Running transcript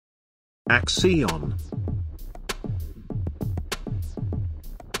Axion.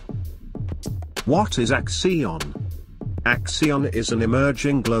 What is Axion? Axion is an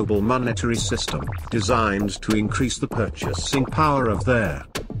emerging global monetary system designed to increase the purchasing power of their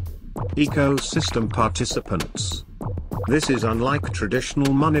ecosystem participants. This is unlike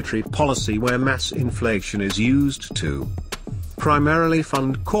traditional monetary policy where mass inflation is used to primarily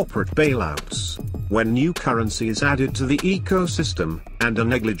fund corporate bailouts, when new currency is added to the ecosystem, and a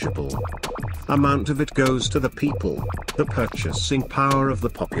negligible amount of it goes to the people. The purchasing power of the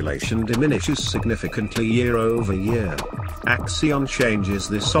population diminishes significantly year over year. Axion changes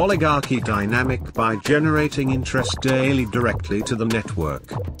this oligarchy dynamic by generating interest daily directly to the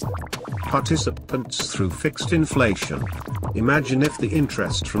network participants through fixed inflation. Imagine if the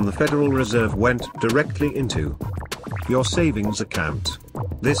interest from the Federal Reserve went directly into your savings account.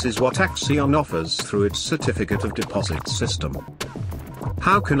 This is what Axion offers through its certificate of deposit system.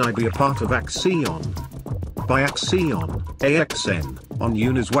 How can I be a part of Axion? Buy Axion, AXN, on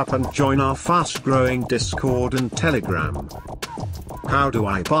Uniswap and join our fast-growing Discord and Telegram. How do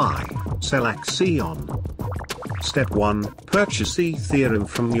I buy, sell Axion? Step 1. Purchase Ethereum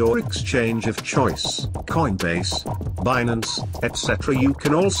from your exchange of choice, Coinbase, Binance, etc. You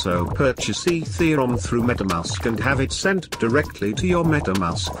can also purchase Ethereum through MetaMask and have it sent directly to your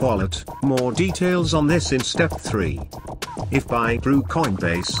MetaMask wallet. More details on this in Step 3. If buying through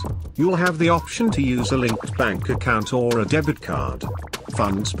Coinbase, you'll have the option to use a linked bank account or a debit card.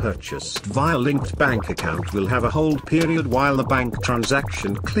 Funds purchased via linked bank account will have a hold period while the bank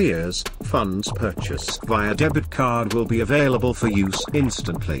transaction clears. Funds purchased via debit card will be available for use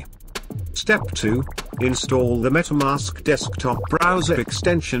instantly. Step 2. Install the MetaMask desktop browser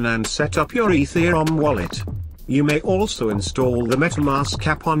extension and set up your Ethereum wallet. You may also install the MetaMask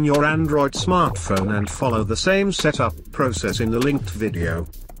app on your Android smartphone and follow the same setup process in the linked video.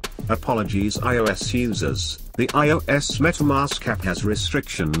 Apologies iOS users, the iOS MetaMask app has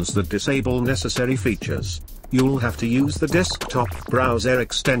restrictions that disable necessary features. You'll have to use the desktop browser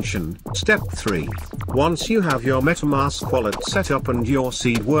extension. Step 3. Once you have your MetaMask wallet set up and your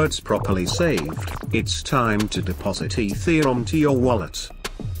seed words properly saved, it's time to deposit Ethereum to your wallet.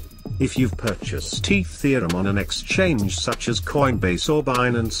 If you've purchased Ethereum on an exchange such as Coinbase or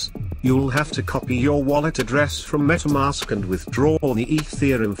Binance, you'll have to copy your wallet address from MetaMask and withdraw the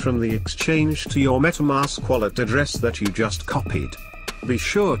Ethereum from the exchange to your MetaMask wallet address that you just copied. Be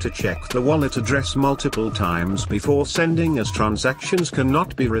sure to check the wallet address multiple times before sending, as transactions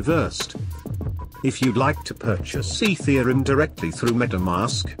cannot be reversed. If you'd like to purchase Ethereum directly through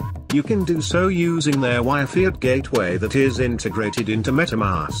MetaMask, you can do so using their wire fiat gateway that is integrated into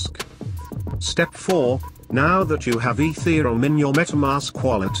MetaMask. Step 4. Now that you have Ethereum in your MetaMask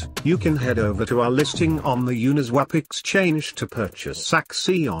wallet, you can head over to our listing on the Uniswap exchange to purchase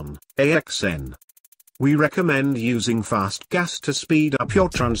Axion, AXN. We recommend using fast gas to speed up your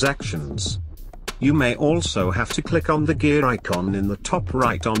transactions. You may also have to click on the gear icon in the top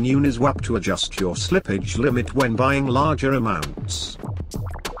right on Uniswap to adjust your slippage limit when buying larger amounts.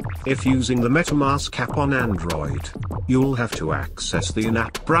 If using the MetaMask app on Android, you'll have to access the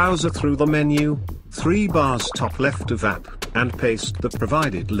in-app browser through the menu, 3 bars top left of app, and paste the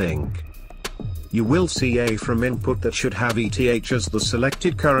provided link. You will see a from input that should have ETH as the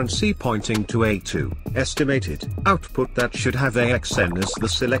selected currency pointing to A2, estimated output that should have AXN as the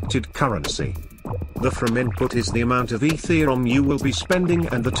selected currency. The from input is the amount of Ethereum you will be spending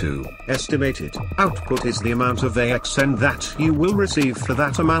and the to estimated output is the amount of AXN that you will receive for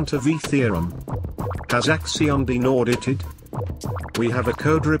that amount of Ethereum. Has Axion been audited? We have a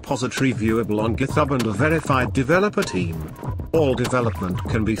code repository viewable on GitHub and a verified developer team. All development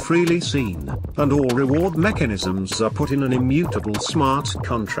can be freely seen, and all reward mechanisms are put in an immutable smart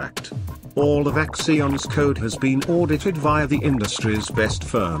contract. All of Axion's code has been audited via the industry's best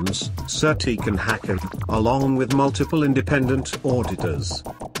firms, Certique and Hacken, along with multiple independent auditors.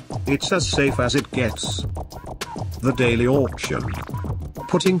 It's as safe as it gets. The daily auction.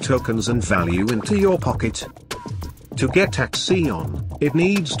 Putting tokens and value into your pocket. To get Axion, it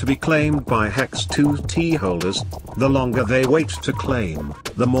needs to be claimed by Hex 2T holders. The longer they wait to claim,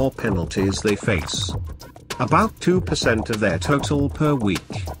 the more penalties they face. About 2% of their total per week.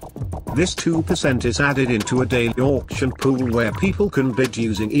 This 2% is added into a daily auction pool where people can bid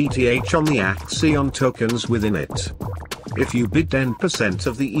using ETH on the Axion tokens within it. If you bid 10%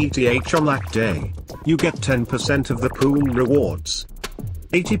 of the ETH on that day, you get 10% of the pool rewards.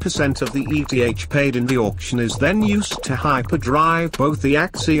 80% of the ETH paid in the auction is then used to hyperdrive both the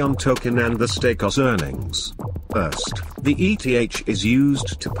Axion token and the staker's earnings. First, the ETH is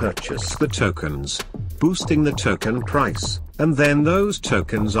used to purchase the tokens, boosting the token price, and then those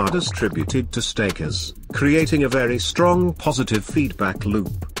tokens are distributed to stakers, creating a very strong positive feedback loop.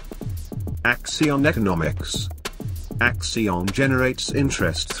 Axion economics. Axion generates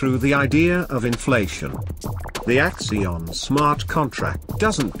interest through the idea of inflation. The Axion smart contract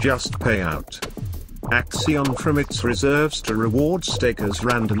doesn't just pay out Axion from its reserves to reward stakers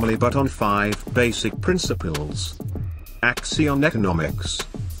randomly but on 5 basic principles. Axion economics.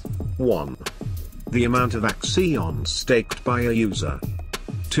 1. The amount of Axion staked by a user.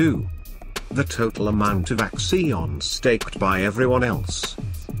 2. The total amount of Axion staked by everyone else.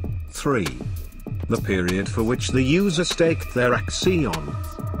 3. The period for which the user staked their Axion.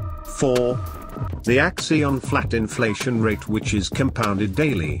 4. The Axion flat inflation rate, which is compounded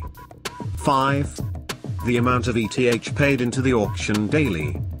daily. 5. The amount of ETH paid into the auction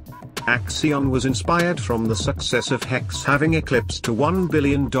daily. Axion was inspired from the success of Hex having eclipsed a $1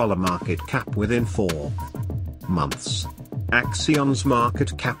 billion market cap within 4 months. Axion's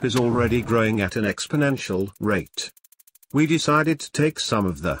market cap is already growing at an exponential rate. We decided to take some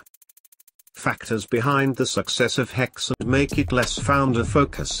of the factors behind the success of Hex and make it less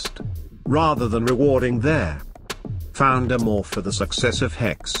founder-focused. Rather than rewarding their founder more for the success of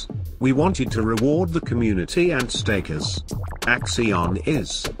Hex, we wanted to reward the community and stakers. Axion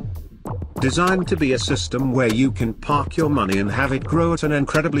is designed to be a system where you can park your money and have it grow at an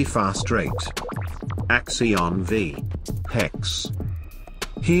incredibly fast rate. Axion v. Hex.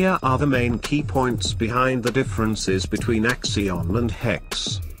 Here are the main key points behind the differences between Axion and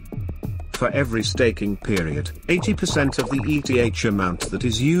Hex. For every staking period, 80% of the ETH amount that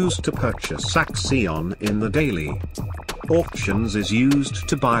is used to purchase Axion in the daily auctions is used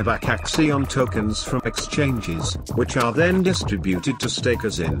to buy back Axion tokens from exchanges, which are then distributed to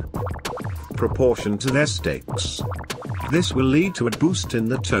stakers in proportion to their stakes. This will lead to a boost in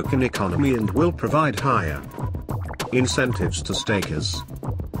the token economy and will provide higher incentives to stakers.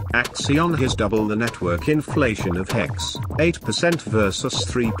 Axion has double the network inflation of Hex, 8% versus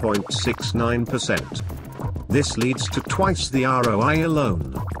 3.69%. This leads to twice the ROI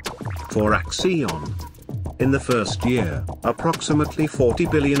alone. For Axion, in the first year, approximately 40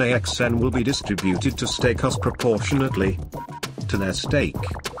 billion AXN will be distributed to stakers proportionately to their stake.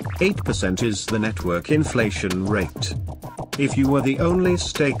 8% is the network inflation rate. If you were the only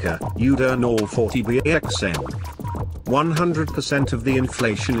staker, you'd earn all 40 BAXN. 100% of the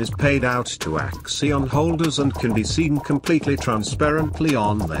inflation is paid out to Axion holders and can be seen completely transparently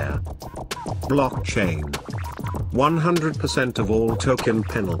on their blockchain. 100% of all token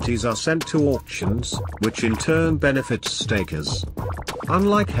penalties are sent to auctions, which in turn benefits stakers.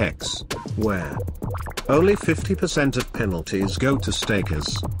 Unlike Hex, where only 50% of penalties go to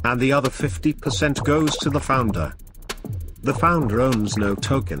stakers, and the other 50% goes to the founder. The founder owns no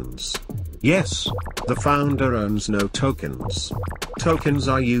tokens. Yes, the founder owns no tokens. Tokens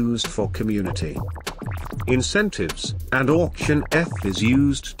are used for community incentives, and auction ETH is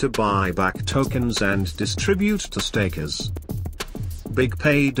used to buy back tokens and distribute to stakers. Big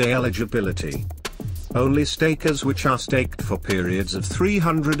payday eligibility. Only stakers which are staked for periods of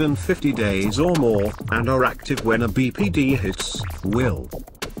 350 days or more, and are active when a BPD hits, will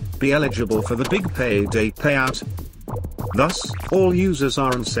be eligible for the big payday payout. Thus, all users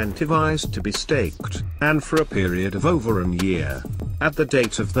are incentivized to be staked, and for a period of over a year, at the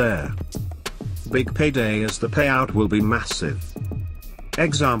date of their big payday, as the payout will be massive.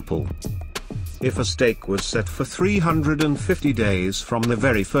 Example: if a stake was set for 350 days from the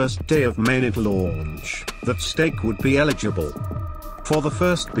very first day of mainnet launch, that stake would be eligible for the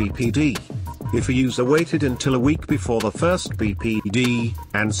first BPD. If a user waited until a week before the first BPD,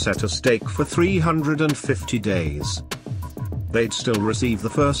 and set a stake for 350 days, they'd still receive the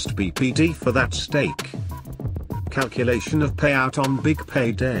first BPD for that stake. Calculation of payout on big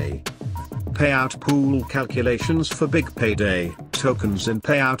payday. Payout pool calculations for big payday, tokens in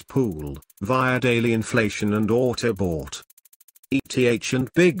payout pool, via daily inflation and auto-bought. ETH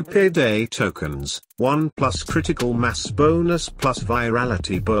and big payday tokens, 1 plus critical mass bonus plus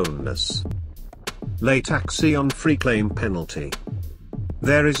virality bonus. Late Axion free claim penalty.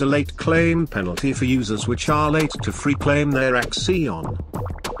 There is a late claim penalty for users which are late to free claim their Axion.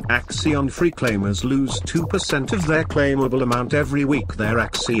 Axion free claimers lose 2% of their claimable amount every week their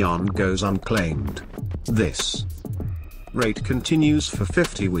Axion goes unclaimed. This rate continues for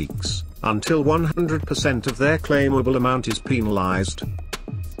 50 weeks, until 100% of their claimable amount is penalized.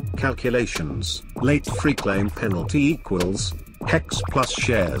 Calculations: late free claim penalty equals Hex plus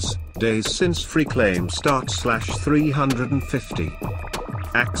shares, days since free claim start / 350.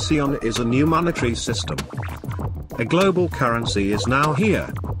 Axion is a new monetary system. A global currency is now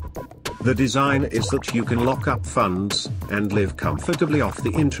here. The design is that you can lock up funds, and live comfortably off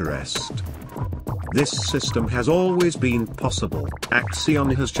the interest. This system has always been possible.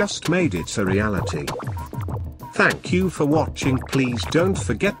 Axion has just made it a reality. Thank you for watching. Please don't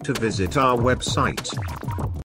forget to visit our website.